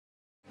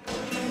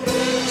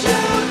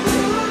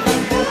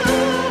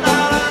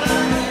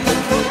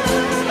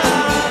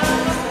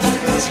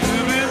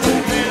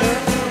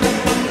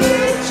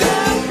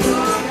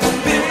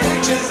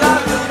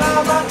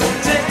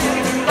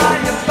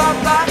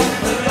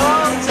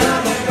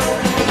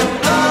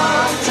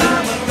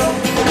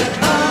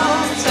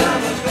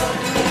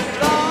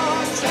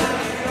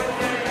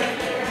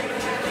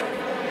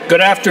Good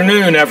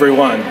afternoon,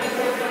 everyone.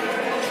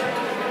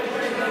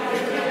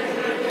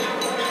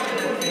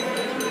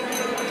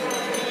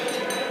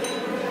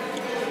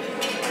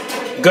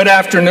 Good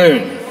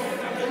afternoon.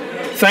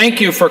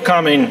 Thank you for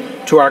coming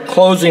to our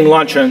closing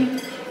luncheon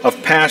of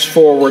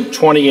PastForward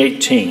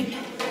 2018.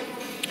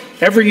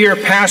 Every year,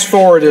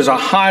 PastForward is a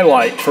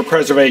highlight for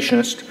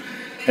preservationists,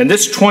 and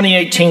this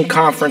 2018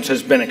 conference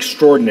has been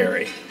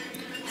extraordinary.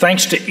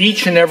 Thanks to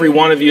each and every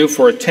one of you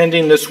for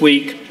attending this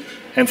week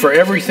and for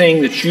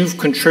everything that you've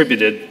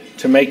contributed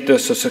to make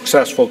this a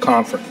successful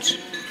conference.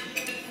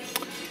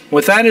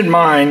 With that in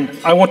mind,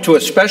 I want to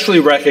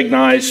especially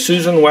recognize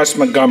Susan West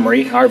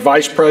Montgomery, our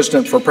Vice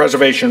President for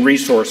Preservation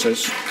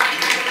Resources.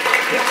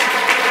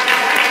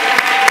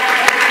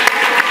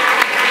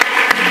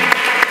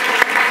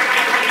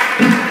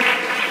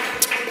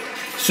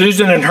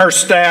 Susan and her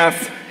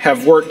staff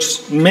have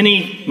worked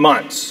many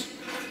months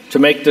to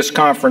make this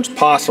conference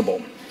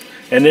possible,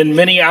 and in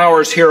many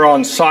hours here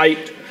on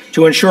site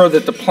to ensure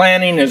that the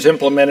planning is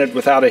implemented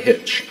without a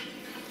hitch.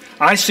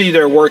 I see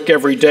their work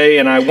every day,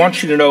 and I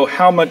want you to know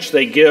how much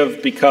they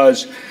give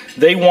because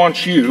they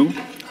want you,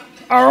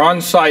 our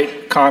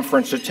on-site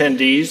conference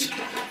attendees,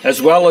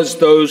 as well as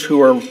those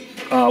who are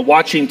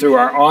watching through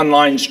our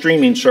online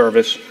streaming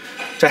service,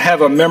 to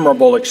have a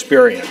memorable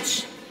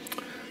experience.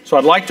 So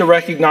I'd like to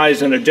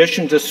recognize, in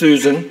addition to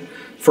Susan,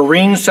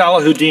 Fareen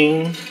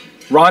Salahuddin,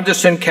 Rhonda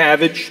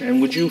Sienkiewicz,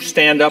 and would you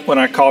stand up when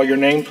I call your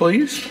name,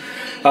 please?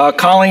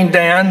 Colleen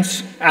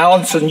Dans,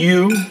 Allison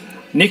Yu,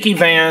 Nikki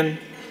Van,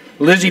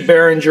 Lizzie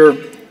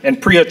Behringer, and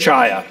Priya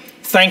Chaya.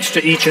 Thanks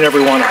to each and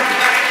every one of you.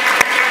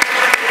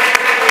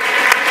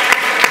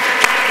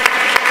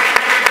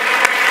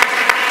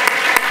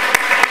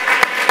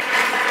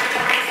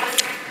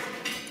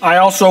 I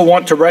also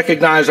want to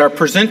recognize our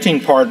presenting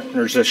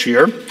partners this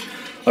year,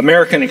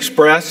 American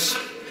Express,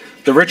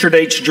 the Richard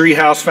H.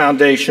 Driehaus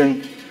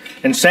Foundation,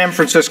 and San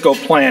Francisco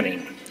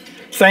Planning.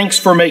 Thanks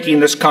for making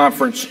this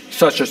conference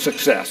such a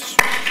success.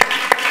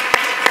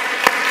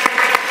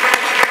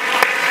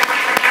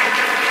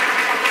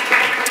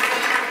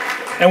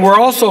 And we're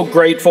also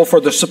grateful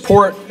for the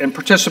support and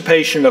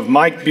participation of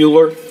Mike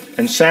Bueller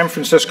and San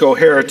Francisco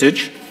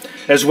Heritage,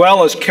 as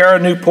well as Kara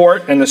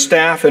Newport and the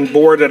staff and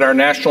board at our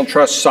National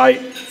Trust site,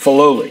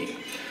 Filoli.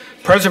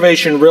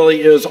 Preservation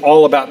really is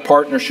all about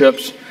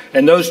partnerships,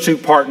 and those two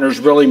partners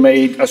really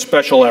made a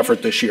special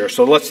effort this year,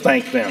 so let's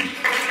thank them.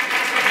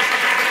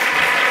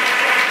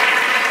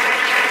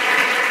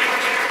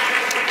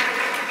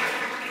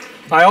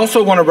 I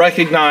also want to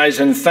recognize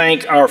and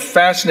thank our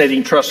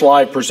fascinating Trust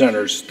Live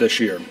presenters this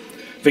year.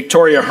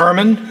 Victoria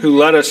Herman, who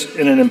led us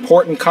in an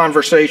important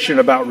conversation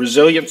about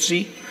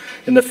resiliency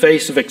in the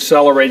face of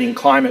accelerating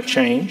climate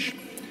change.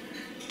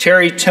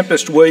 Terry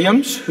Tempest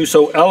Williams, who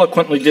so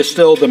eloquently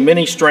distilled the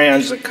many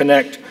strands that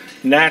connect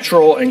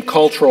natural and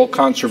cultural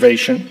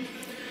conservation.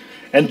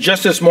 And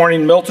just this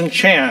morning, Milton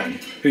Chan,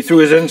 who through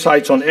his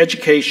insights on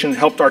education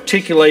helped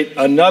articulate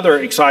another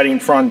exciting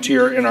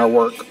frontier in our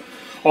work,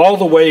 all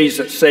the ways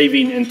that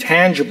saving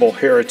intangible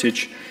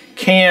heritage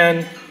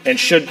can and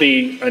should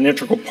be an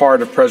integral part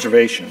of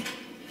preservation.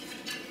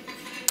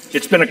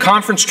 It's been a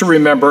conference to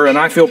remember, and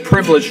I feel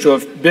privileged to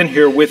have been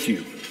here with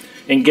you,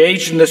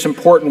 engaged in this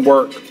important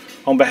work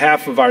on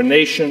behalf of our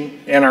nation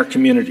and our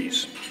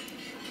communities.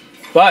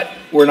 But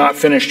we're not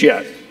finished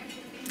yet.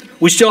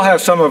 We still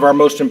have some of our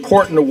most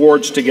important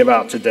awards to give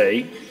out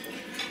today,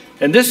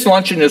 and this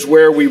luncheon is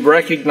where we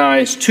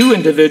recognize two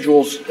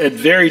individuals at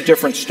very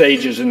different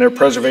stages in their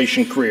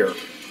preservation career.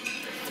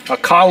 A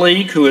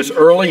colleague who is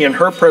early in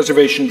her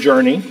preservation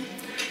journey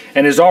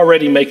and is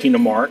already making a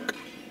mark,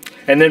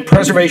 and then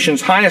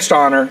preservation's highest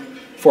honor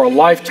for a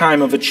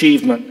lifetime of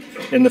achievement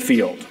in the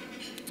field.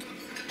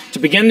 To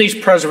begin these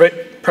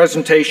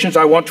presentations,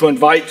 I want to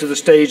invite to the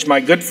stage my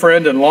good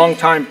friend and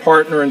longtime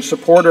partner and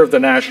supporter of the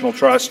National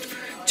Trust,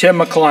 Tim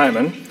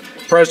McClyman,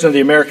 President of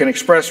the American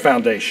Express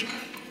Foundation.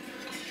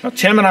 Now,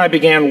 Tim and I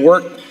began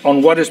work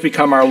on what has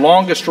become our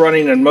longest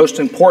running and most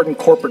important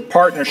corporate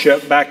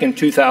partnership back in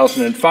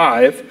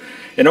 2005,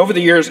 and over the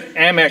years,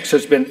 Amex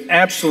has been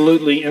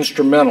absolutely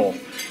instrumental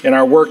in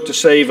our work to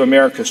save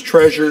America's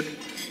treasured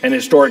and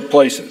historic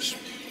places.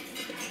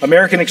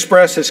 American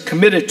Express is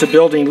committed to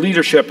building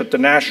leadership at the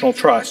National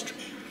Trust,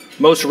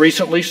 most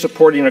recently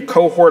supporting a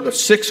cohort of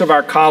 6 of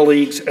our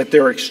colleagues at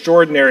their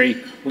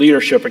extraordinary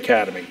Leadership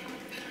Academy.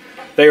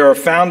 They are a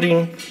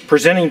founding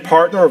presenting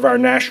partner of our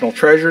National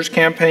Treasures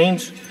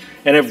campaigns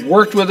and have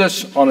worked with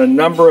us on a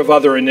number of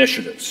other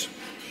initiatives,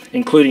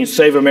 including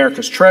Save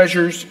America's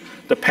Treasures,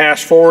 the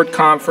PastForward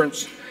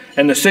Conference,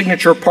 and the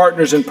Signature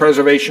Partners in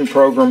Preservation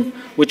program,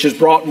 which has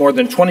brought more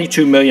than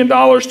 $22 million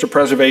to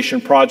preservation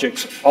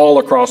projects all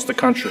across the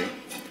country.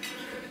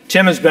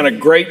 Tim has been a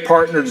great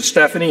partner to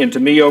Stephanie and to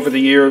me over the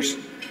years.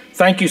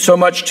 Thank you so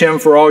much, Tim,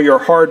 for all your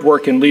hard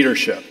work and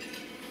leadership.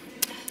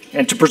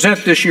 And to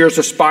present this year's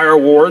Aspire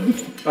Award,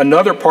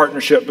 another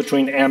partnership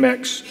between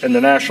Amex and the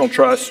National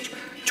Trust,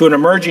 to an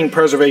emerging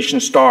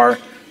preservation star,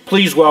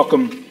 please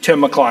welcome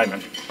Tim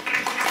McClyman.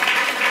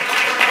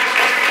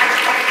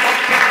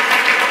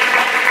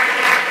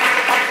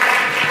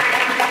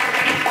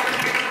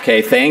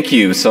 Okay, thank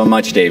you so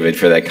much, David,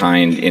 for that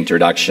kind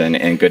introduction,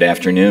 and good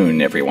afternoon,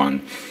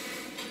 everyone.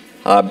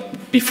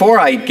 Before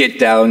I get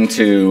down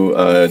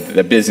to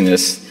the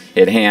business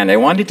at hand, I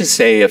wanted to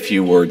say a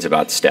few words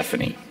about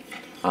Stephanie.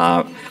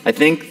 I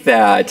think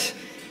that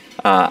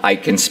I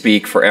can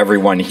speak for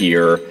everyone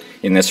here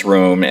in this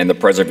room and the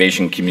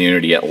preservation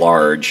community at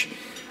large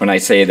when I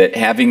say that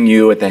having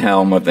you at the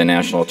helm of the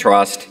National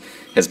Trust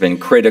has been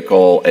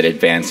critical at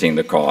advancing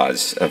the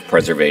cause of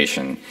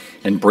preservation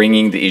and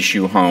bringing the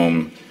issue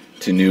home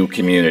to new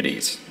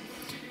communities.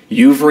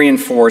 You've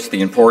reinforced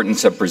the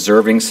importance of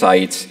preserving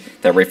sites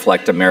that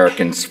reflect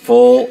Americans'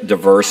 full,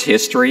 diverse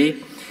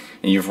history,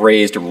 and you've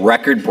raised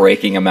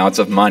record-breaking amounts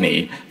of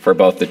money for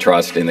both the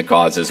Trust and the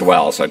cause as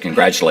well, so I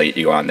congratulate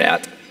you on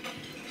that.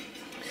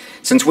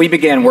 Since we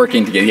began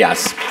working together,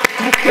 yes,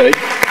 good.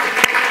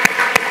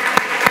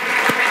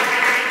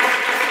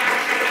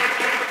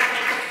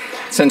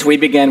 Since we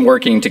began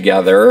working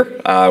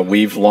together,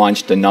 we've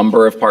launched a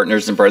number of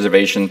partners in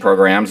preservation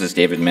programs, as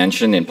David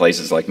mentioned, in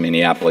places like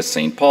Minneapolis,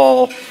 St.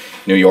 Paul,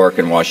 New York,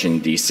 and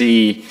Washington,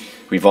 D.C.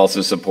 We've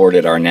also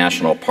supported our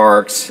national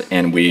parks,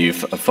 and we've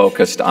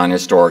focused on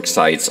historic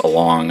sites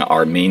along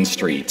our main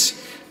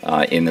streets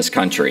in this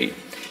country.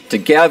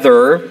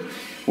 Together,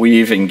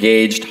 we've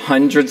engaged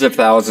hundreds of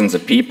thousands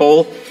of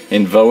people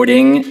in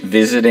voting,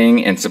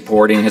 visiting, and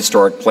supporting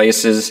historic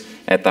places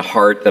at the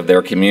heart of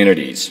their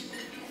communities.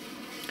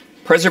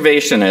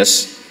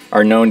 Preservationists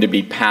are known to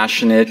be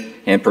passionate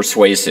and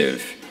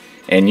persuasive,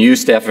 and you,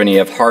 Stephanie,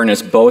 have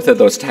harnessed both of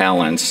those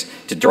talents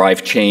to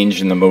drive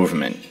change in the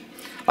movement.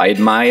 I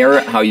admire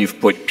how you've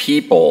put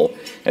people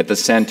at the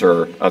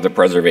center of the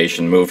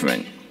preservation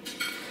movement,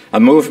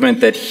 a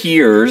movement that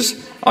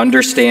hears,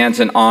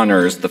 understands, and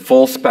honors the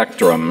full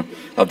spectrum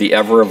of the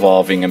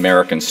ever-evolving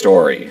American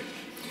story,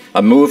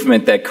 a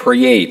movement that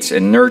creates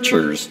and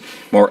nurtures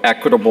more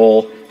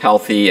equitable,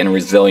 healthy, and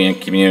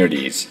resilient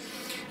communities,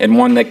 and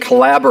one that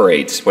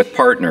collaborates with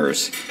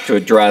partners to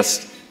address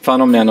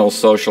fundamental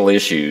social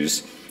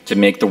issues to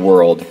make the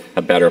world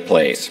a better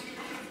place.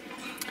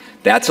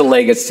 That's a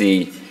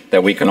legacy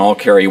that we can all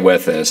carry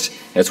with us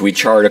as we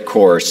chart a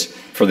course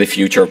for the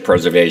future of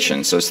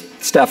preservation. So,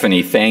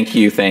 Stephanie, thank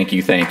you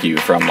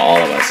from all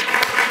of us.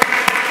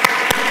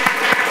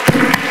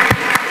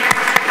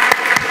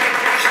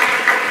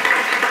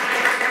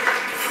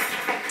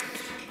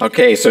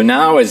 Okay, so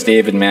now, as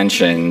David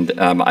mentioned,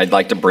 I'd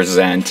like to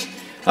present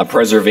a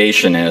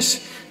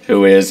preservationist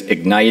who is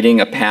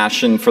igniting a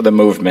passion for the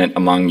movement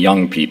among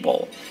young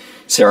people,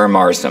 Sarah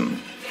Marsom,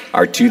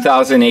 our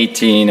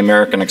 2018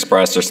 American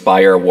Express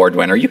Aspire Award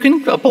winner. You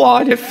can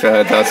applaud if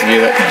those of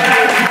you that...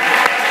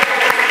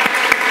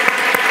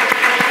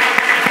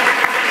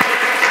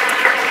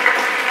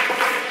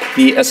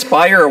 The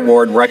Aspire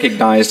Award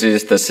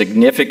recognizes the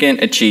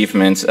significant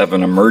achievements of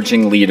an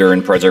emerging leader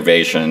in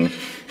preservation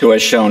who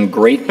has shown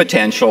great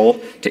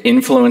potential to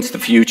influence the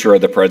future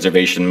of the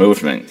preservation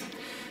movement.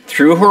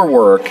 Through her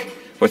work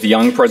with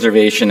young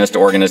preservationist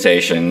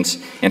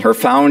organizations and her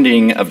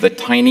founding of the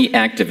Tiny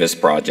Activist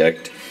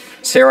Project,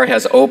 Sarah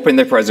has opened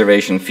the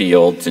preservation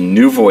field to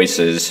new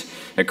voices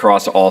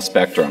across all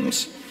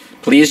spectrums.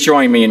 Please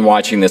join me in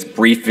watching this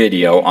brief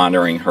video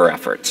honoring her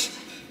efforts.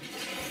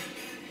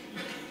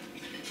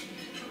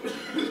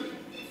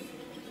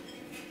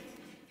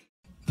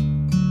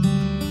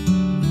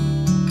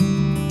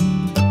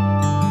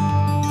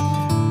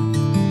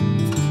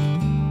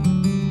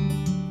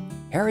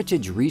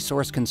 Heritage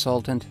resource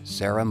consultant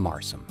Sarah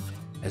Marsom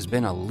has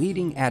been a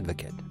leading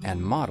advocate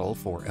and model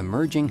for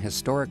emerging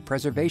historic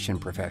preservation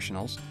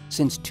professionals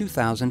since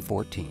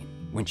 2014,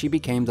 when she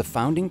became the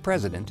founding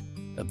president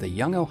of the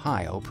Young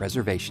Ohio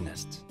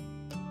Preservationists.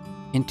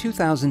 In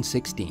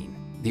 2016,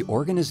 the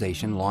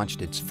organization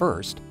launched its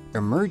first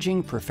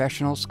Emerging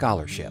Professional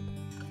Scholarship,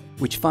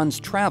 which funds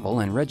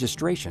travel and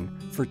registration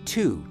for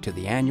 2 to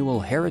the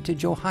annual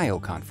Heritage Ohio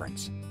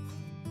Conference.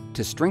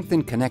 To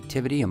strengthen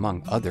connectivity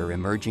among other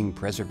emerging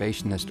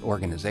preservationist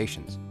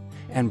organizations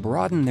and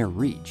broaden their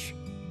reach,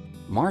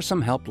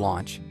 Marsom helped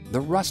launch the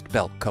Rust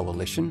Belt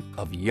Coalition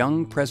of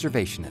Young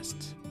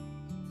Preservationists.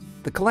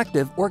 The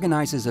collective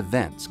organizes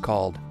events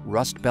called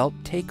Rust Belt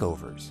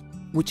Takeovers,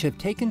 which have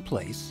taken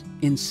place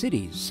in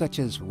cities such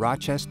as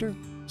Rochester,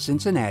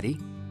 Cincinnati,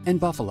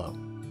 and Buffalo.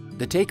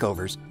 The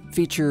takeovers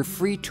feature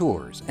free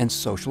tours and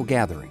social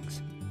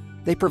gatherings.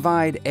 They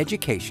provide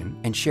education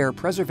and share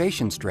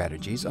preservation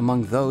strategies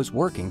among those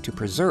working to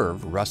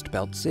preserve Rust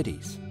Belt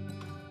cities.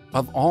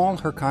 Of all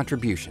her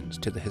contributions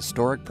to the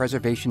historic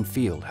preservation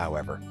field,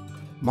 however,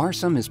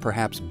 Marsom is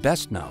perhaps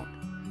best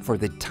known for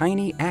the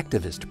Tiny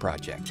Activist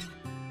Project.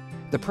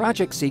 The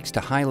project seeks to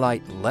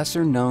highlight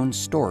lesser-known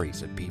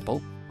stories of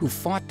people who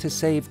fought to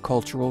save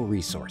cultural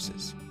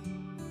resources.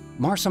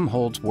 Marsom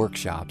holds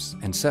workshops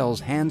and sells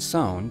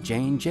hand-sewn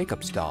Jane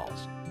Jacobs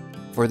dolls.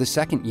 For the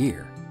second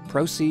year,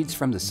 proceeds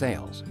from the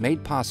sales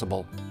made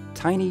possible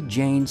Tiny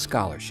Jane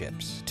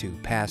scholarships to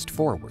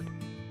PastForward.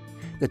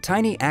 The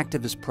Tiny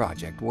Activist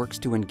Project works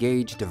to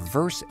engage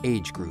diverse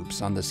age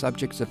groups on the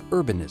subjects of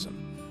urbanism,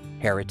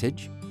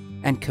 heritage,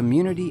 and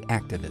community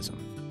activism.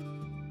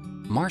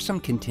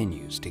 Marsom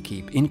continues to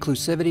keep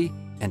inclusivity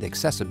and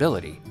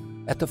accessibility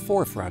at the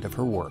forefront of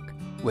her work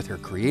with her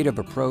creative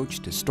approach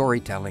to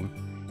storytelling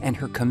and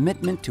her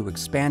commitment to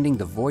expanding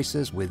the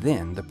voices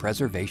within the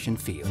preservation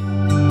field.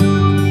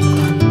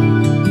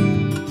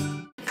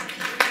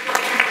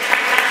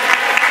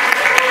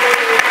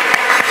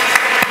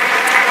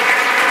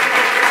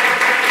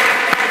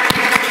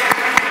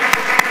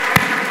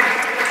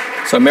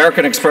 So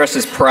American Express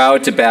is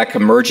proud to back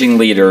emerging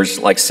leaders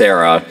like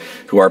Sarah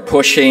who are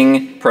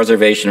pushing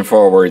preservation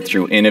forward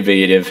through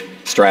innovative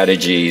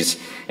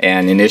strategies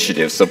and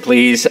initiatives. So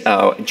please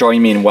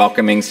join me in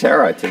welcoming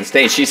Sarah to the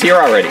stage. She's here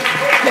already.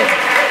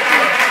 Okay.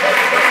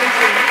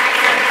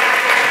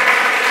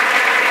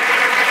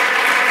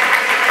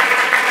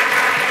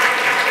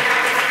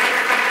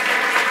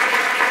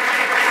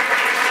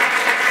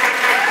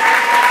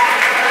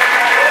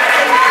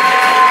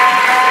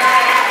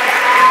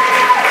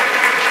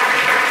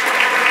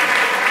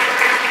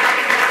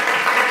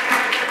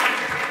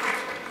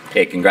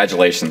 Okay,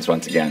 congratulations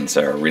once again,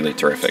 Sarah. Really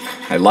terrific.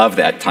 I love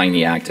that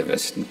tiny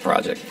activist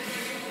project.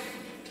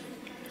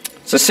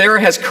 So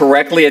Sarah has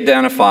correctly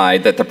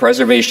identified that the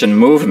preservation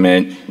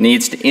movement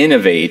needs to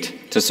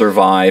innovate to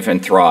survive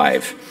and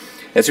thrive.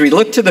 As we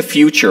look to the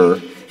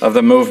future of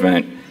the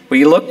movement,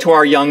 we look to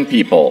our young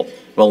people,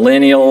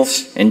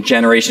 millennials and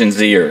Generation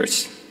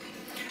Zers.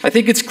 I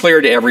think it's clear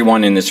to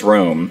everyone in this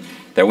room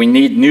that we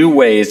need new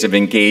ways of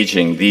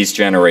engaging these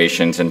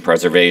generations in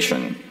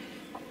preservation.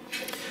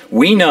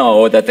 We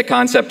know that the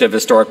concept of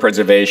historic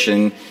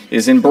preservation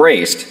is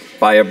embraced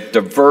by a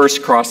diverse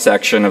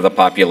cross-section of the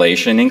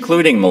population,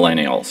 including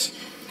millennials.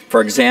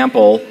 For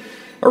example,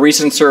 a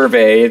recent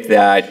survey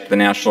that the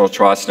National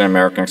Trust and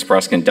American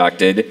Express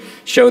conducted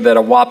showed that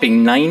a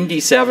whopping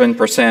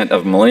 97%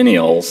 of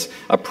millennials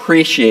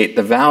appreciate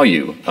the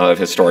value of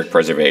historic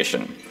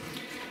preservation.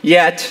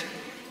 Yet,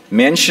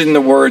 mention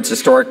the words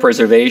historic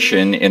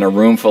preservation in a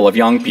room full of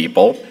young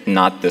people,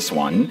 not this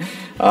one,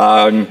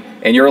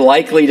 and you're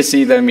likely to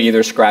see them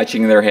either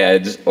scratching their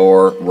heads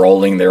or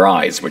rolling their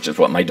eyes, which is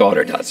what my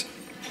daughter does.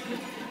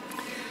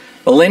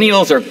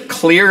 Millennials are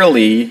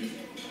clearly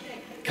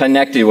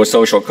connected with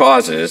social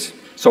causes,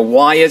 so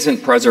why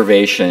isn't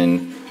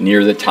preservation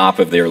near the top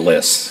of their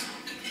lists?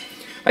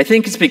 I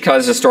think it's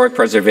because the historic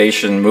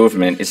preservation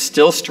movement is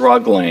still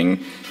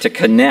struggling to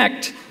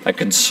connect a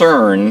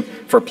concern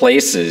for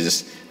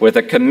places with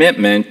a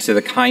commitment to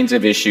the kinds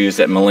of issues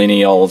that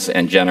millennials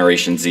and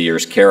Generation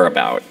Zers care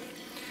about.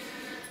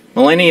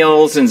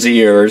 Millennials and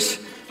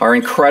Zers are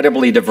an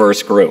incredibly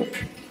diverse group,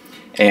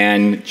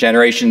 and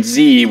Generation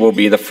Z will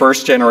be the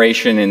first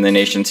generation in the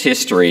nation's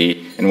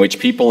history in which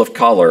people of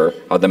color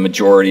are the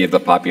majority of the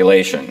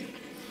population.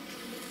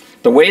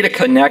 The way to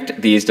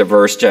connect these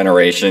diverse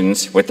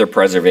generations with their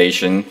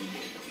preservation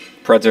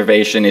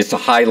is to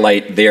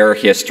highlight their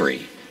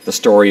history, the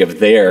story of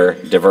their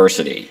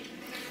diversity.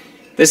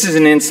 This is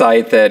an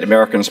insight that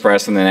American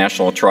Express and the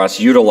National Trust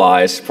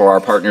utilized for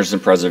our Partners in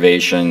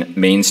Preservation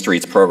Main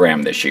Streets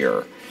program this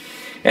year.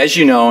 As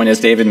you know, and as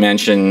David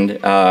mentioned,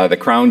 the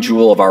crown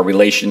jewel of our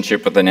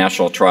relationship with the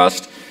National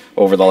Trust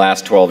over the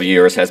last 12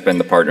 years has been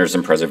the Partners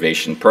in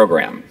Preservation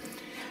program.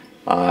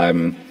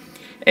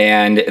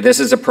 And this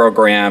is a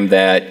program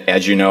that,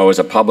 as you know, is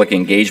a public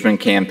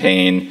engagement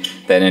campaign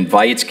that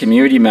invites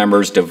community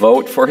members to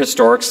vote for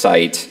historic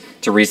sites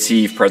to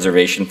receive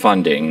preservation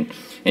funding,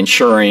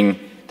 ensuring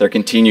their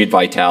continued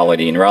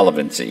vitality and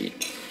relevancy.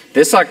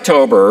 This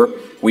October,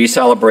 we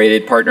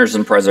celebrated Partners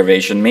in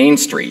Preservation Main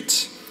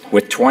Streets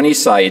with 20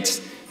 sites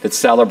that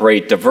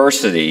celebrate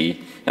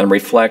diversity and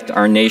reflect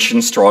our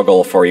nation's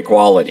struggle for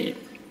equality.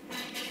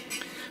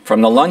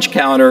 From the lunch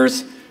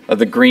counters of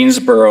the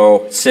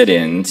Greensboro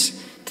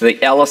sit-ins to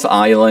the Ellis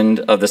Island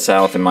of the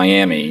South in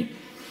Miami,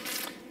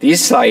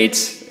 these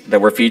sites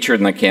that were featured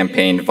in the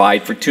campaign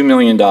vied for $2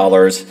 million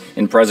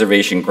in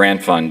preservation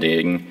grant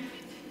funding,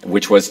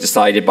 which was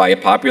decided by a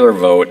popular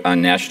vote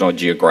on National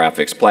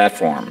Geographic's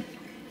platform.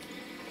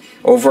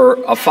 Over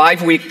a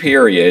 5-week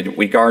period,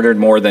 we garnered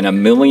more than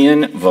 1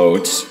 million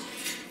votes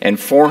and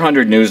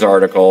 400 news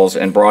articles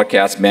and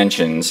broadcast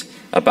mentions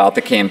about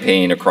the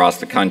campaign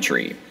across the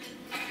country.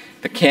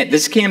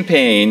 This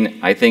campaign,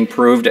 I think,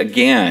 proved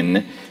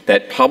again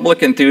that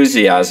public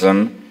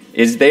enthusiasm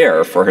is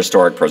there for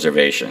historic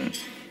preservation,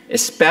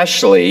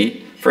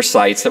 especially for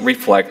sites that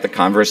reflect the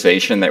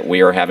conversation that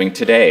we are having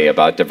today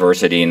about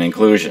diversity and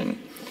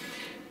inclusion.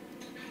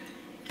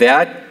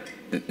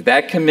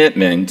 That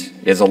commitment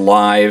is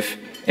alive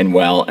and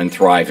well and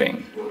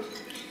thriving.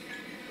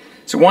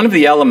 So one of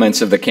the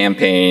elements of the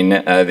campaign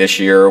this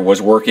year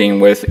was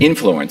working with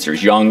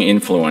influencers, young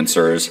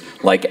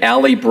influencers, like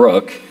Allie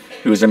Brooke,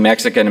 who's a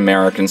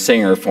Mexican-American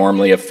singer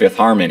formerly of Fifth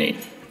Harmony,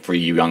 for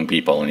you young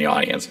people in the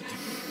audience.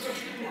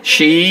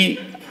 She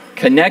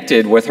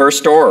connected with her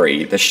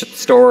story, the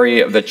story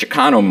of the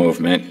Chicano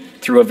movement,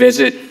 through a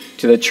visit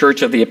to the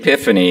Church of the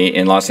Epiphany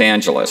in Los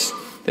Angeles.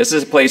 This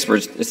is a place where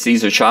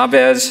Cesar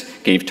Chavez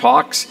gave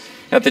talks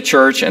at the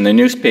church, and the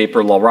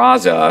newspaper La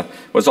Raza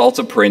was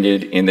also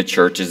printed in the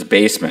church's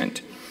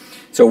basement.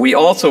 So we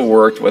also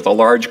worked with a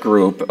large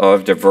group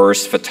of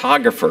diverse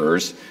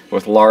photographers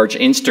with large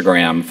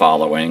Instagram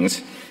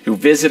followings who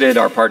visited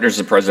our Partners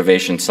in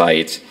Preservation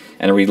sites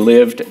and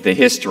relived the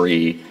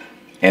history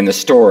and the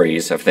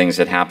stories of things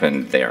that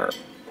happened there.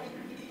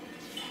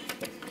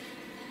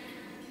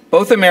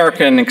 Both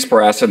American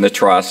Express and the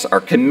Trust are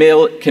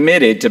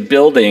committed to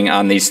building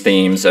on these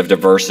themes of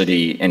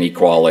diversity and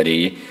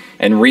equality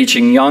and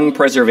reaching young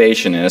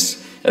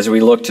preservationists as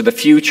we look to the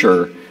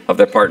future of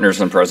the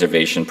Partners in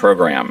Preservation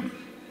program.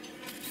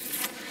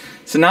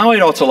 So now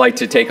I'd also like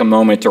to take a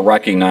moment to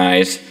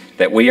recognize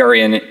that we are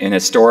in an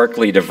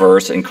historically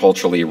diverse and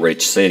culturally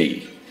rich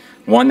city,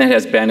 one that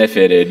has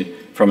benefited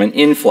from an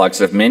influx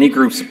of many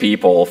groups of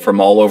people from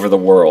all over the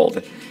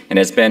world and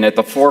has been at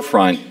the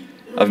forefront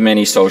of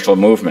many social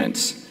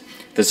movements.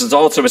 This is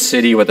also a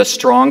city with a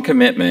strong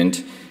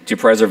commitment to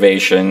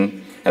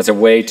preservation as a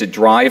way to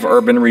drive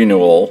urban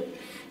renewal,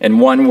 and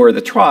one where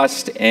the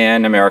Trust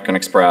and American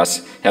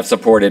Express have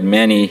supported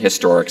many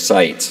historic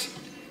sites.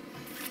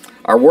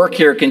 Our work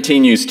here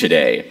continues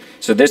today.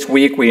 So this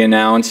week we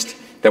announced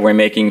that we're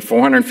making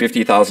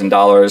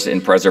 $450,000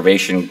 in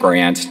preservation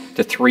grants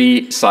to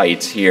 3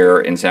 sites here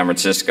in San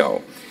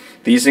Francisco.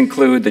 These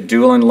include the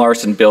Doolin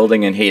Larson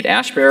Building in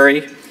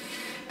Haight-Ashbury,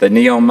 the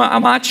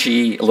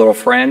Neomachi Little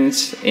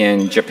Friends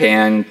in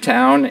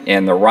Japantown,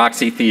 and the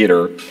Roxy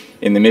Theater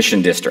in the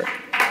Mission District.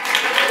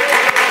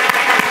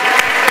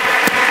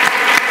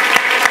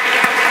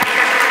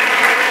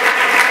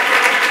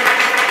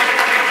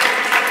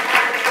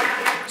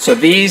 So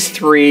these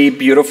 3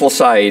 beautiful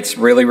sites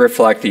really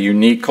reflect the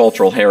unique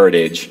cultural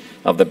heritage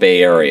of the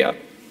Bay Area.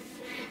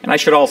 And I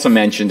should also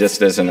mention,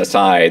 just as an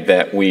aside,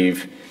 that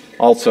we've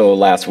also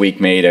last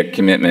week made a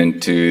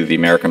commitment to the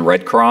American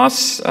Red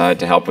Cross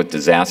to help with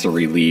disaster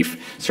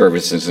relief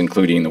services,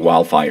 including the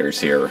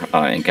wildfires here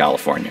in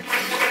California.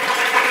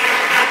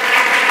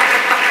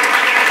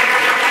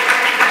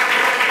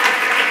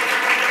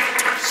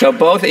 So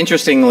both,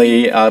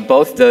 interestingly,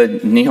 both the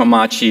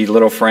Neomachi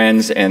Little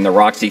Friends and the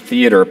Roxy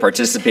Theater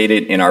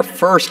participated in our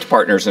first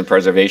Partners in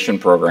Preservation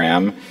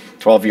program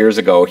 12 years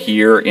ago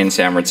here in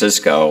San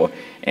Francisco,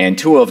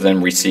 and both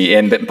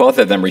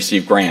of them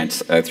received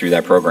grants through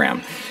that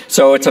program.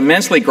 So it's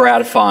immensely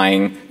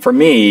gratifying for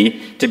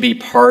me to be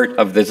part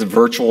of this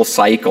virtual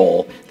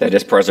cycle that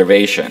is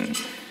preservation.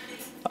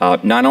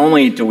 Not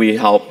only do we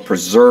help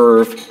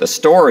preserve the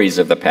stories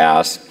of the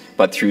past,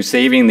 but through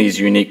saving these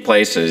unique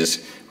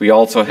places, we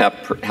also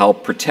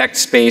help protect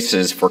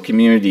spaces for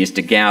communities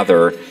to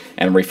gather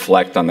and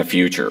reflect on the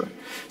future.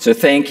 So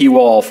thank you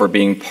all for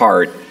being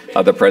part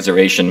of the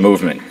preservation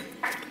movement.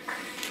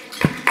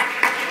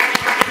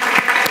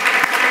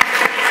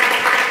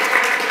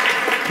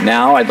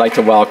 Now I'd like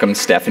to welcome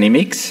Stephanie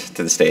Meeks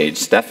to the stage.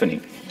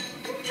 Stephanie.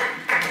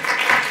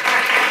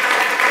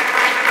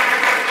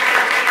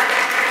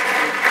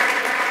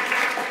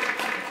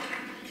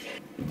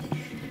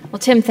 Well,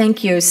 Tim,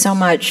 thank you so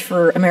much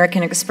for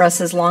American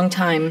Express's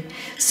longtime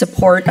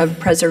support of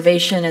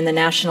preservation and the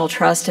National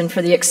Trust, and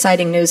for the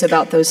exciting news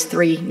about those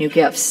 3 new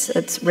gifts.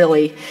 It's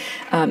really,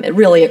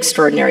 really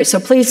extraordinary. So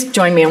please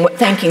join me in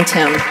thanking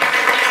Tim.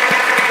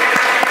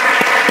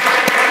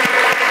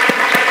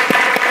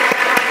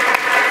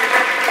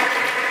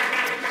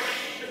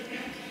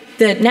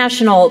 The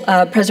National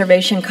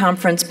Preservation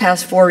Conference,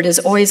 PastForward, is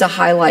always a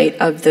highlight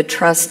of the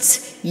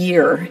Trust's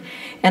year.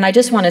 And I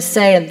just want to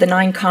say, of the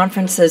 9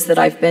 conferences that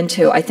I've been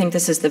to, I think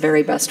this is the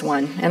very best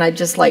one. And I'd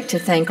just like to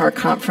thank our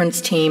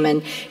conference team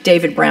and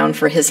David Brown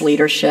for his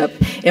leadership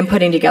in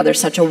putting together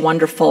such a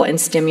wonderful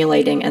and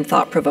stimulating and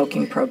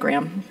thought-provoking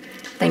program.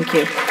 Thank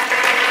you.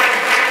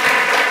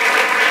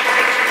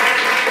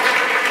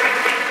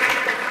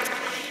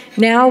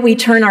 Now we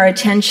turn our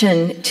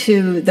attention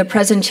to the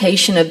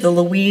presentation of the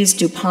Louise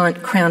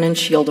DuPont Crown and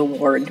Shield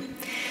Award.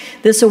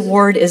 This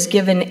award is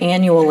given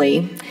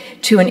annually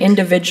to an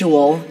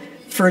individual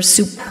for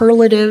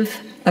superlative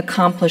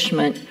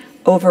accomplishment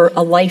over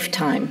a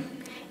lifetime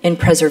in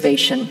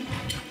preservation.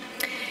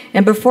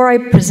 And before I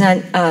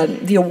present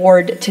the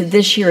award to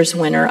this year's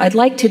winner, I'd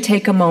like to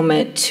take a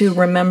moment to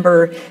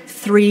remember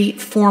 3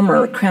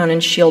 former Crown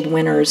and Shield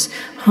winners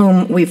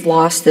whom we've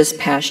lost this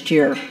past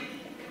year.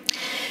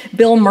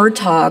 Bill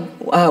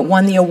Murtaugh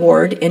won the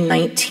award in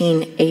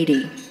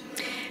 1980,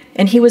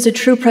 and he was a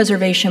true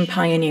preservation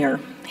pioneer.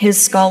 His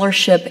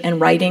scholarship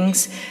and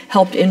writings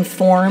helped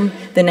inform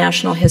the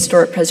National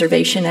Historic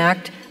Preservation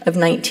Act of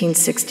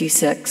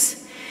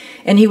 1966.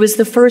 And he was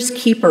the first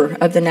keeper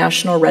of the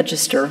National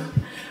Register,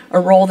 a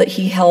role that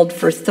he held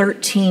for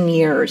 13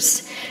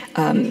 years,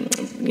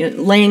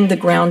 laying the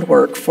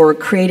groundwork for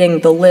creating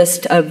the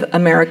list of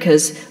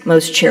America's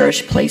most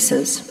cherished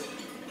places.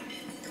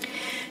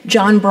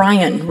 John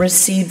Bryan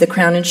received the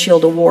Crown and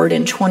Shield Award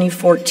in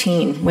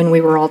 2014 when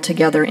we were all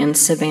together in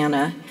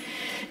Savannah.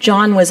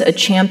 John was a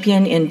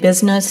champion in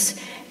business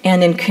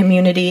and in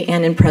community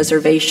and in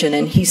preservation,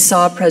 and he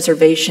saw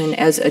preservation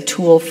as a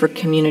tool for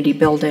community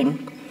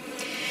building.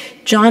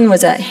 John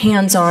was a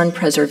hands-on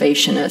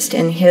preservationist,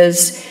 and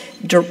his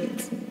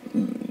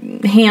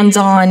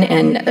hands-on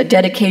and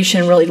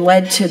dedication really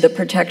led to the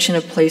protection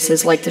of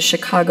places like the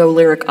Chicago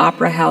Lyric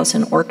Opera House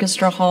and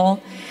Orchestra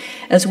Hall,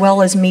 as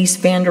well as Mies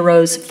van der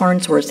Rohe's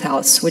Farnsworth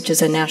House, which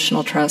is a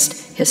National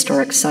Trust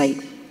historic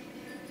site.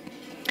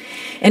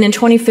 And in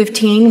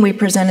 2015, we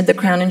presented the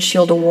Crown and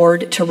Shield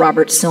Award to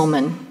Robert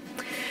Silman,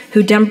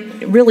 who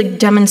really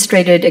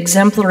demonstrated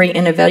exemplary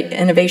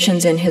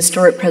innovations in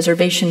historic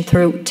preservation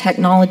through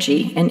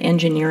technology and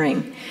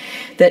engineering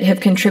that have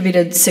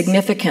contributed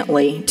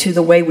significantly to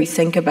the way we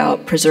think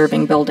about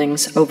preserving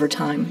buildings over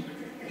time.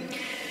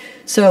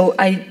 So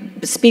I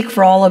speak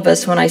for all of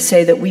us when I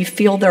say that we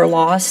feel their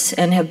loss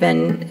and have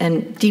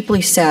been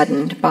deeply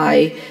saddened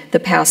by the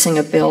passing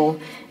of Bill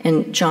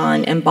and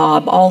John and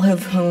Bob, all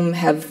of whom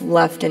have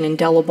left an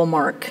indelible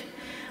mark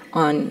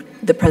on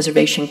the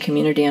preservation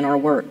community and our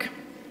work.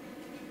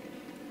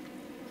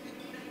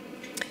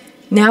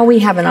 Now we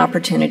have an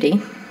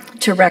opportunity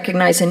to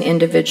recognize an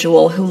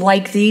individual who,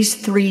 like these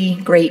three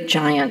great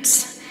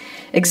giants,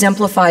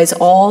 exemplifies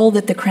all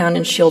that the Crown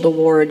and Shield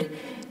Award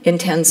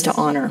intends to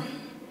honor.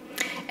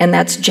 And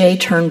that's Jay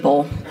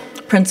Turnbull,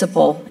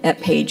 principal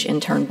at Page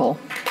 & Turnbull.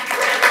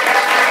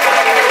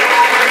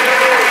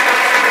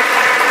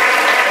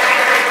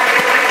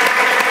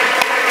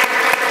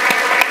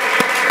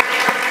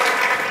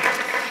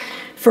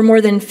 For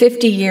more than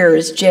 50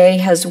 years, Jay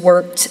has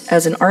worked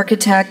as an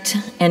architect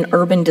and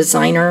urban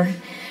designer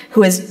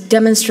who has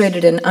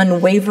demonstrated an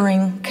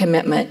unwavering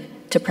commitment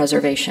to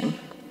preservation.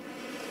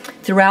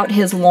 Throughout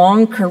his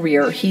long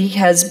career, he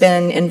has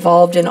been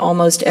involved in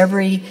almost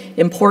every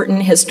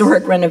important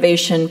historic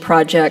renovation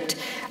project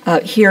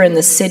here in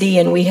the city,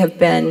 and we have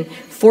been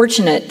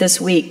fortunate this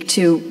week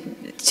to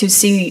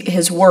see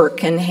his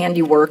work and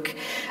handiwork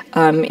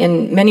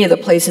in many of the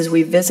places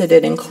we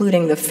visited,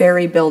 including the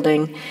Ferry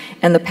Building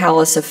and the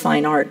Palace of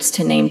Fine Arts,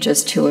 to name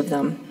just two of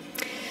them.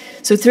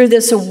 So through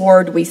this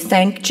award, we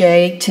thank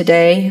Jay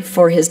today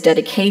for his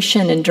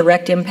dedication and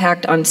direct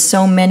impact on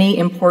so many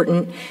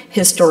important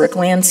historic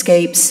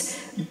landscapes,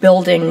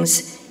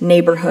 buildings,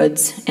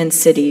 neighborhoods, and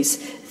cities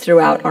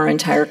throughout our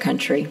entire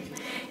country.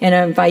 And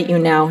I invite you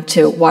now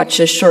to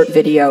watch a short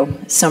video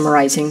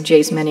summarizing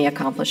Jay's many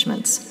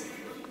accomplishments.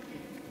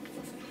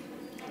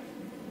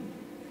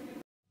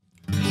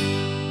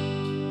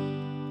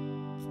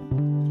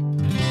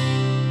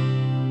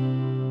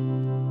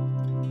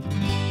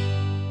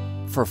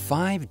 For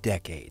 5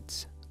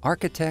 decades,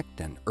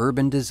 architect and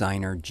urban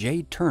designer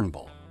Jay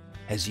Turnbull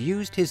has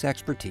used his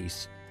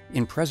expertise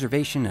in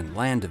preservation and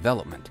land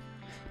development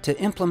to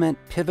implement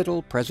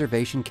pivotal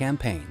preservation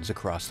campaigns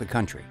across the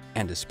country,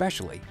 and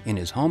especially in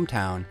his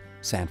hometown,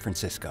 San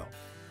Francisco.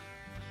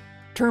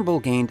 Turnbull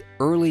gained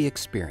early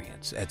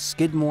experience at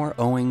Skidmore,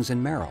 Owings &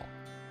 Merrill,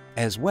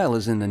 as well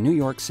as in the New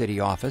York City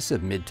office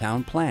of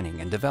Midtown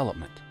Planning and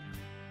Development.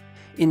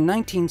 In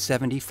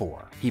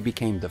 1974, he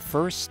became the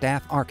first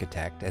staff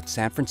architect at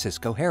San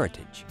Francisco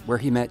Heritage, where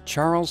he met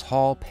Charles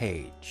Hall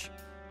Page.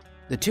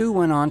 The two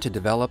went on to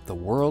develop the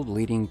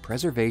world-leading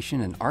preservation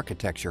and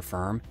architecture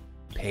firm,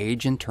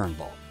 Page &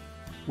 Turnbull,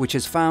 which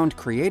has found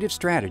creative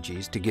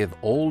strategies to give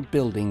old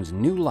buildings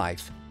new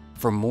life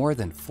for more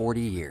than 40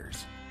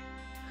 years.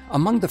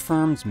 Among the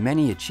firm's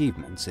many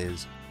achievements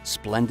is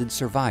Splendid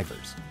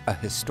Survivors, a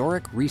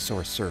historic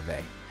resource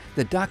survey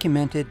that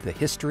documented the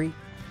history,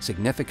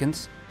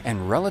 significance,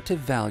 and relative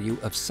value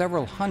of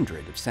several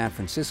hundred of San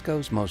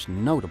Francisco's most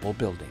notable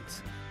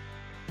buildings.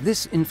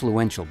 This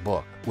influential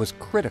book was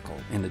critical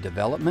in the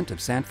development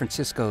of San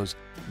Francisco's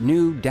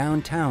new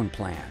downtown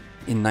plan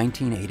in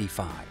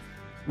 1985,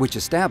 which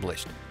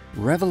established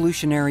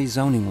revolutionary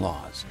zoning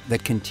laws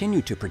that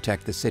continue to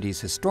protect the city's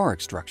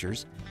historic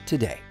structures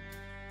today.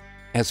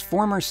 As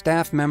former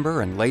staff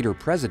member and later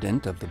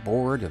president of the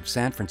board of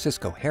San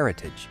Francisco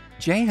Heritage,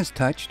 Jay has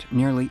touched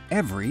nearly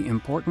every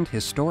important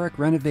historic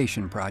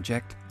renovation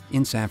project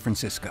in San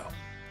Francisco.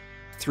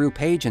 Through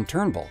Page &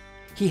 Turnbull,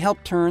 he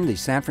helped turn the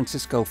San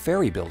Francisco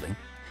Ferry Building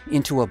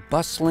into a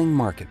bustling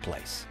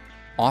marketplace,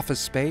 office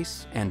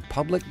space, and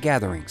public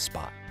gathering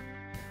spot.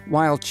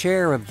 While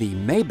chair of the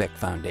Maybeck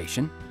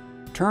Foundation,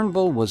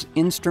 Turnbull was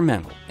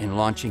instrumental in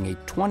launching a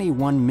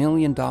 $21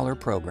 million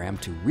program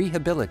to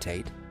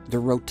rehabilitate the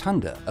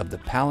rotunda of the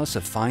Palace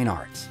of Fine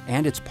Arts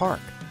and its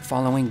park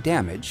following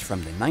damage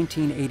from the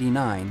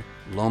 1989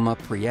 Loma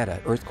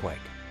Prieta earthquake.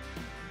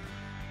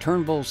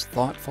 Turnbull's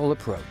thoughtful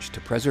approach to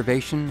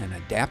preservation and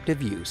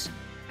adaptive use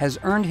has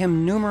earned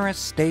him numerous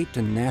state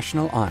and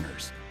national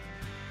honors.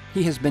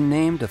 He has been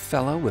named a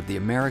Fellow of the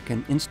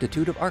American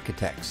Institute of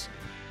Architects,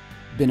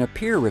 been a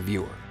peer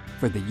reviewer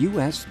for the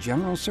U.S.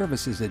 General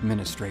Services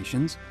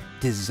Administration's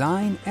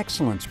Design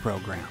Excellence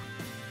Program,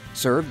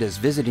 served as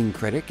visiting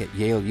critic at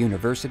Yale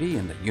University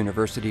and the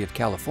University of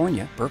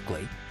California,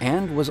 Berkeley,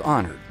 and was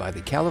honored by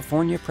the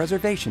California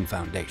Preservation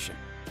Foundation.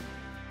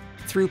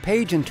 Through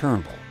Page &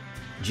 Turnbull,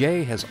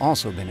 Jay has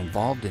also been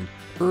involved in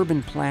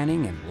urban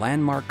planning and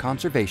landmark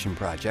conservation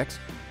projects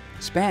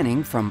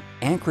spanning from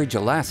Anchorage,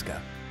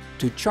 Alaska,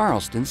 to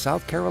Charleston,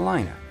 South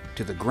Carolina,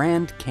 to the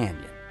Grand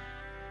Canyon.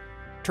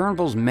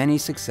 Turnbull's many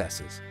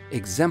successes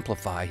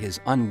exemplify his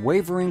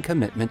unwavering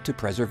commitment to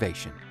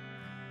preservation,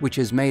 which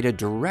has made a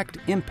direct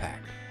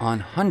impact on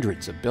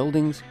hundreds of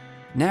buildings,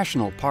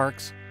 national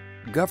parks,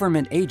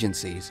 government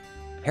agencies,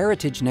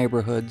 heritage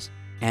neighborhoods,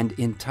 and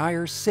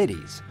entire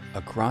cities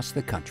across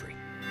the country.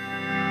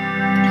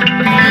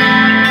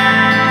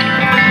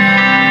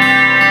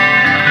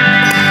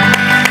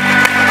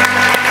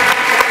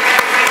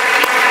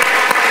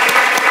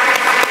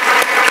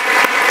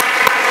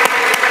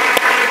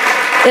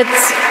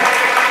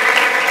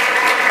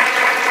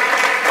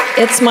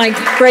 It's my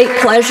great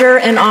pleasure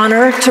and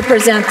honor to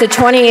present the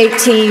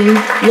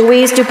 2018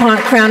 Louise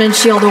DuPont Crown and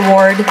Shield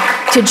Award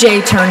to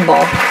Jay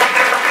Turnbull.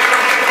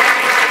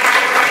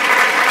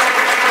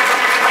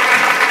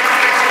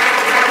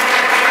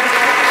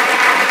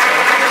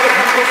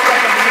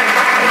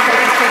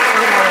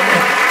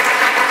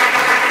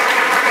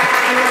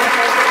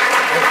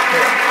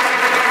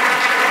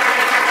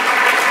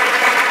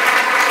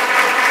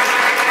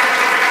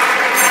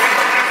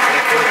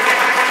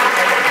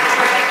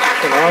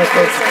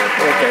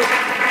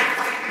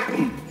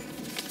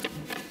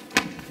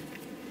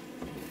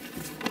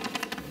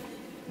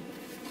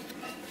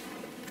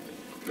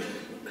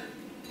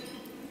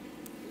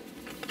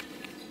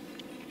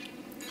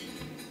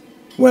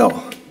 Well,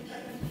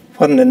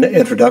 what an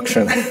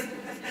introduction.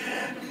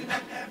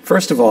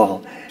 First of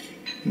all,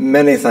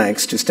 many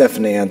thanks to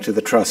Stephanie and to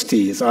the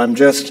trustees. I'm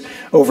just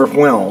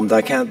overwhelmed.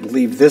 I can't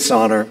believe this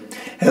honor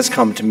has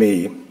come to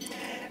me.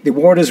 The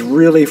award is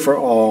really for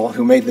all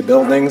who made the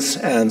buildings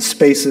and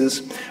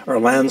spaces or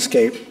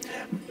landscape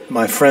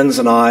my friends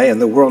and I in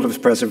the world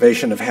of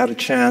preservation have had a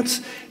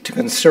chance to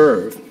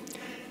conserve.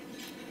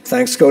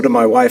 Thanks go to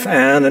my wife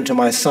Anne and to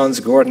my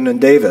sons Gordon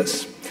and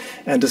Davis,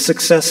 and to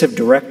successive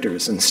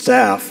directors and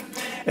staff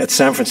at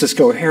San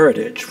Francisco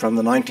Heritage from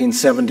the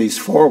 1970s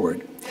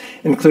forward,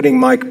 including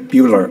Mike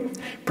Buehler,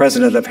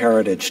 president of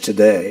Heritage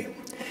today,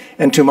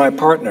 and to my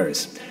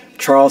partners,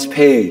 Charles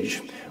Page,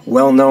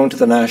 well known to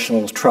the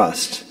National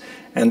Trust,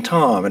 and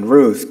Tom and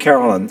Ruth,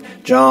 Carolyn,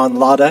 John,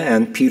 Lada,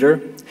 and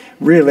Peter.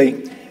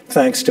 Really,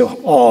 thanks to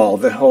all,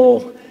 the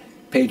whole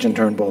Page and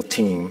Turnbull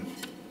team.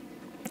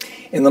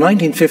 In the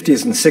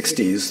 1950s and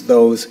 60s,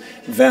 those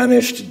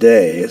vanished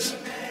days,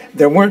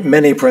 there weren't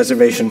many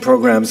preservation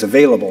programs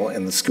available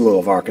in the School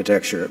of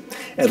Architecture.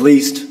 At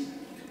least,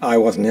 I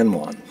wasn't in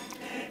one.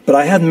 But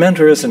I had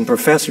mentors and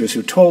professors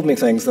who told me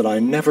things that I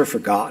never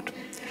forgot.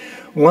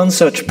 One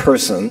such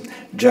person,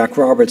 Jack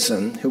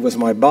Robertson, who was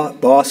my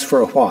boss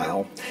for a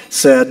while,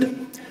 said,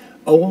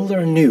 "Old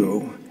or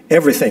new,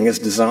 everything is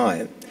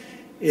design.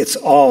 It's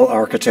all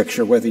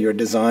architecture, whether you're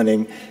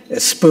designing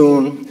a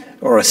spoon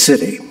or a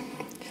city.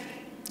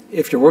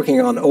 If you're working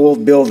on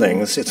old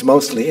buildings, it's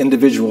mostly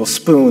individual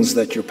spoons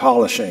that you're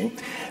polishing,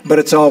 but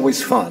it's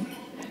always fun."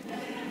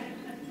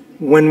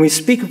 When we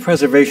speak of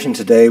preservation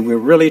today, we're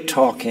really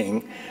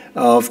talking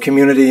of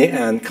community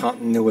and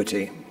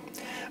continuity.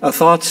 A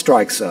thought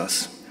strikes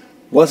us.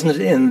 Wasn't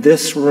it in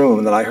this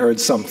room that I heard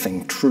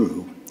something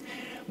true?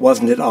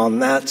 Wasn't it on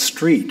that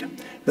street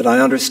that I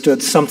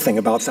understood something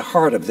about the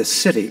heart of this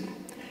city?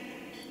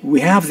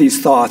 We have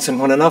these thoughts, and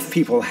when enough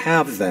people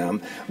have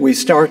them, we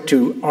start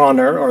to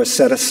honor or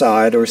set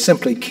aside or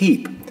simply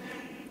keep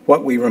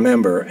what we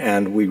remember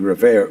and we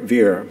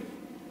revere.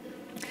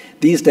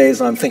 These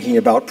days, I'm thinking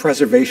about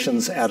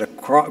preservations at a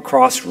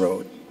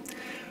crossroad.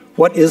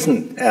 What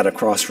isn't at a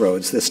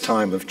crossroads this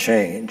time of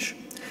change?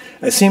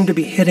 I seem to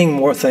be hitting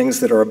more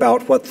things that are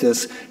about what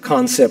this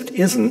concept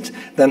isn't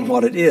than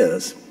what it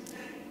is.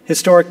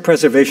 Historic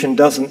preservation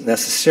doesn't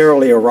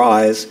necessarily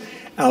arise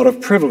out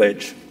of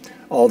privilege,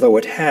 although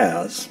it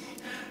has.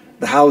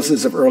 The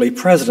houses of early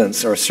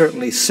presidents are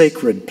certainly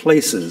sacred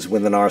places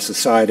within our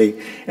society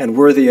and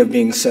worthy of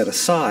being set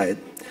aside,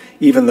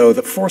 even though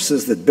the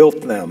forces that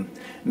built them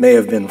may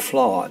have been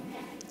flawed.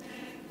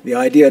 The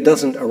idea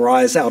doesn't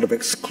arise out of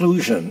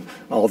exclusion,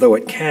 although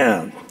it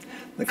can.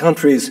 The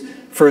country's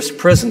first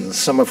prisons,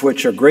 some of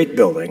which are great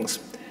buildings,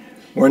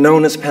 were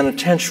known as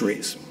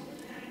penitentiaries.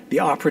 The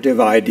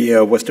operative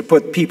idea was to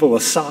put people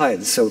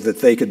aside so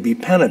that they could be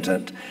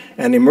penitent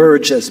and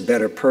emerge as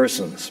better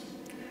persons.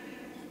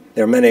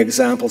 There are many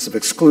examples of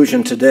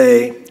exclusion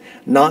today,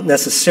 not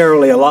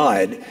necessarily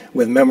allied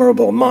with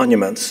memorable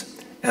monuments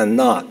and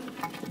not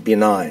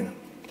benign.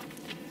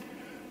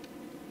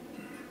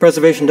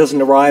 Preservation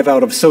doesn't arrive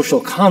out of social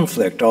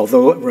conflict,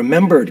 although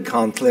remembered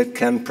conflict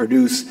can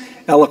produce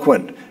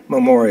eloquent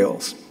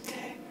memorials.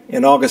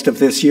 In August of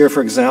this year,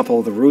 for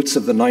example, the roots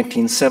of the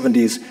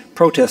 1970s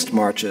protest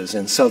marches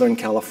in Southern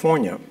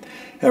California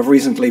have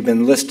recently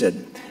been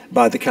listed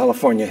by the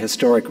California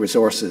Historic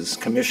Resources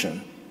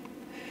Commission.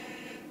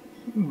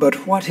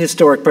 But what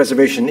historic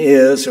preservation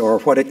is, or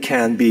what it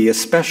can be,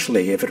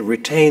 especially if it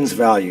retains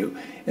value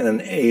in an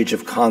age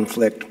of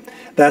conflict,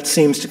 that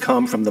seems to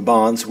come from the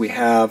bonds we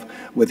have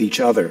with each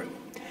other.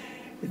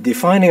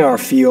 Defining our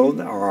field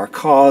or our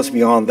cause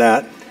beyond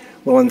that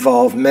will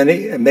involve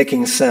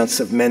making sense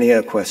of many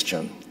a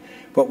question.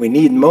 What we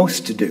need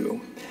most to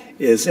do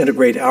is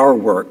integrate our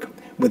work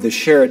with the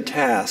shared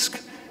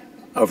task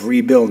of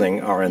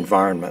rebuilding our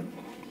environment.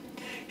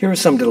 Here are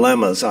some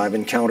dilemmas I've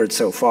encountered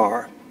so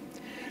far.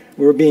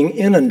 We're being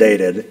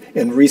inundated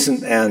in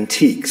recent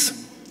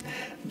antiques.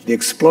 The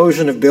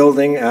explosion of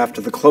building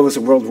after the close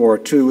of World War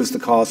II is the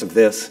cause of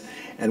this,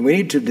 and we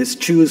need to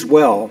just choose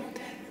well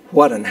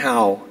what and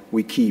how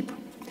we keep.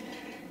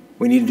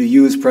 We need to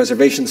use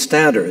preservation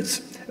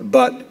standards,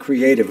 but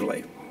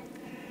creatively.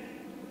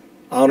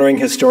 Honoring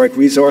historic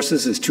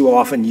resources is too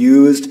often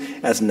used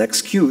as an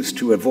excuse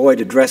to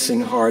avoid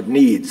addressing hard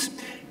needs,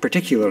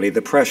 particularly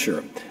the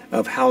pressure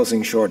of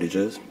housing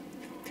shortages.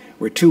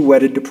 We're too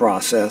wedded to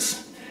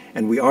process,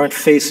 and we aren't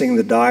facing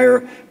the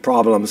dire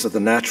problems of the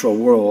natural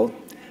world,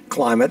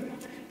 climate,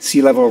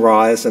 sea level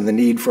rise, and the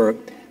need for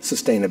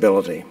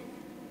sustainability.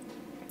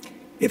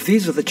 If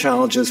these are the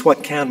challenges,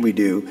 what can we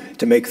do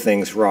to make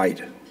things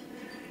right?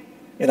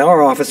 In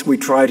our office, we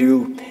try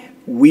to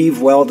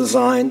weave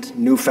well-designed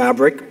new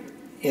fabric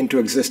into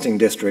existing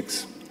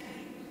districts,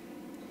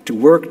 to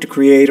work to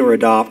create or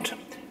adopt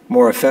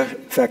more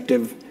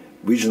effective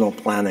regional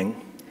planning,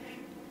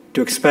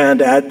 to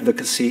expand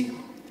advocacy,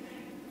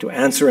 to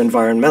answer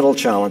environmental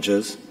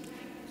challenges,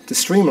 to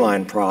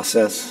streamline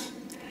process,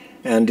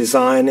 and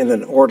design in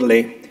an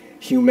orderly,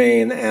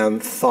 humane,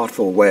 and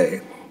thoughtful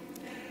way.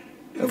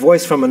 A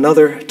voice from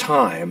another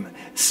time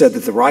said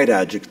that the right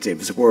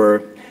adjectives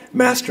were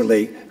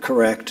masterly,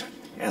 correct,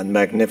 and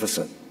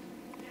magnificent.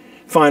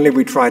 Finally,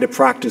 we try to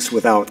practice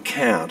without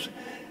can't,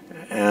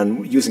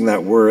 and using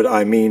that word,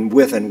 I mean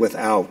with and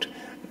without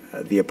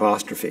the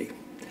apostrophe.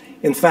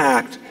 In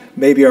fact,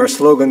 maybe our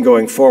slogan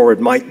going forward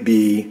might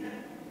be,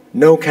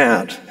 no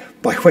can't,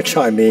 by which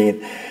I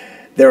mean,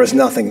 there is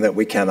nothing that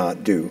we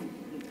cannot do.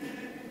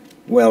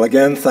 Well,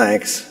 again,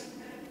 thanks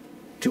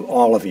to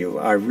all of you.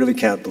 I really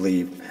can't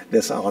believe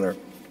this honor.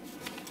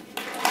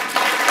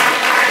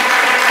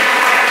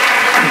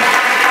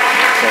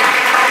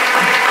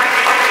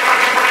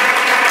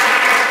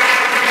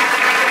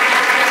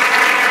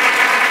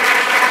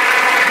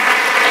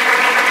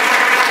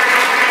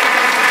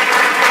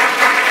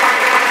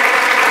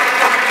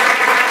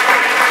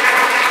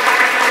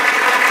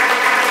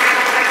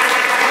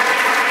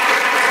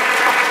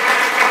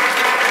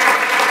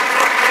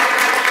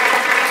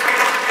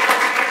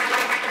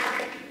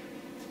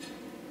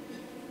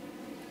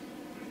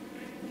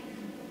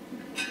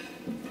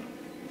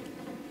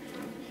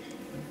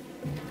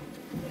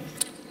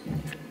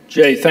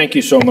 Jay, thank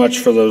you so much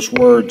for those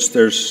words.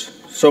 There's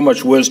so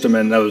much wisdom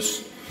in those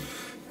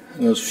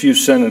few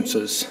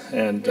sentences,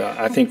 and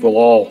I think we'll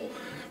all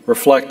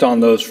reflect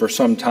on those for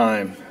some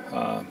time.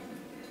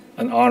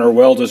 An honor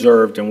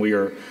well-deserved, and we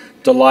are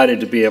delighted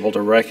to be able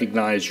to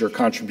recognize your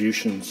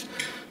contributions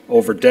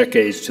over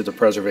decades to the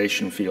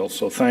preservation field,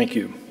 so thank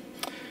you.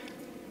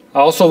 I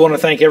also want to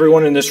thank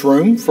everyone in this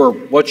room for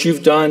what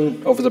you've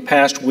done over the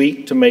past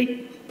week to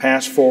make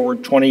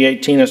PastForward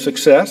 2018 a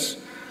success.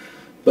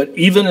 But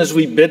even as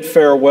we bid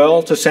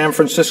farewell to San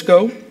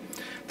Francisco,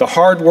 the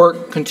hard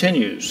work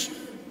continues,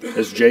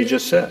 as Jay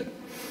just said.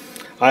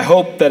 I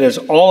hope that as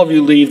all of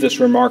you leave this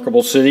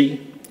remarkable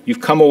city,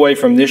 you've come away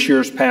from this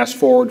year's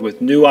PastForward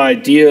with new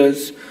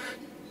ideas,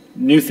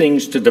 new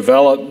things to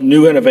develop,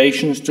 new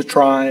innovations to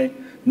try,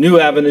 new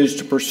avenues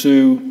to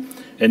pursue,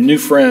 and new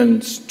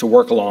friends to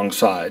work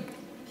alongside.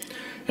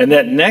 And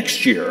that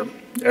next year,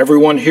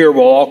 everyone here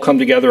will all come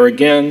together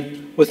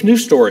again with new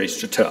stories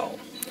to tell.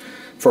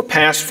 For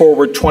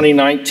PastForward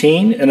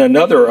 2019 in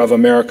another of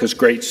America's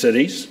great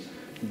cities,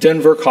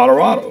 Denver,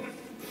 Colorado.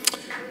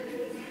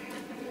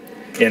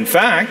 In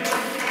fact,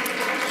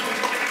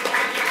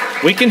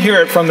 we can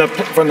hear it from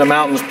the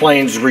Mountains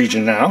Plains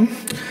region now.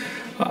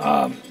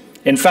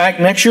 In fact,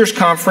 next year's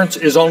conference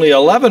is only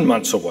 11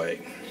 months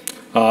away.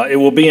 It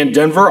will be in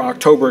Denver,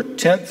 October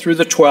 10th through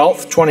the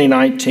 12th,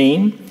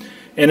 2019.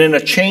 And in a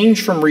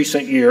change from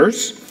recent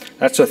years,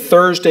 that's a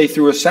Thursday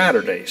through a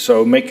Saturday,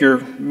 so make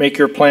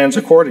your plans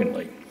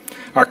accordingly.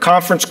 Our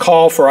conference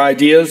call for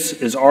ideas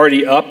is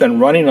already up and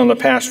running on the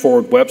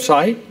PastForward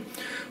website.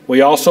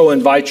 We also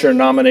invite your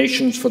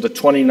nominations for the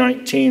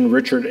 2019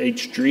 Richard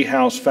H.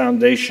 Driehaus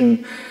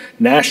Foundation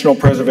National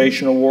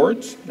Preservation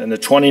Awards and the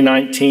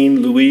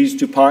 2019 Louise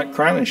DuPont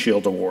Crown and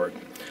Shield Award.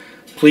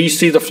 Please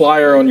see the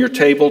flyer on your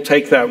table,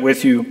 take that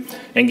with you,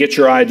 and get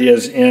your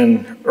ideas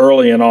in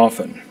early and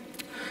often.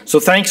 So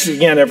thanks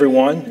again,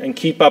 everyone, and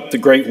keep up the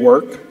great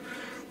work.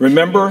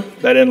 Remember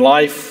that in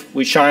life,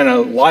 we shine a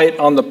light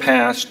on the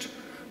past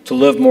to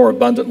live more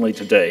abundantly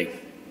today.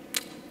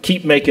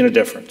 Keep making a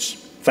difference.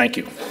 Thank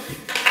you.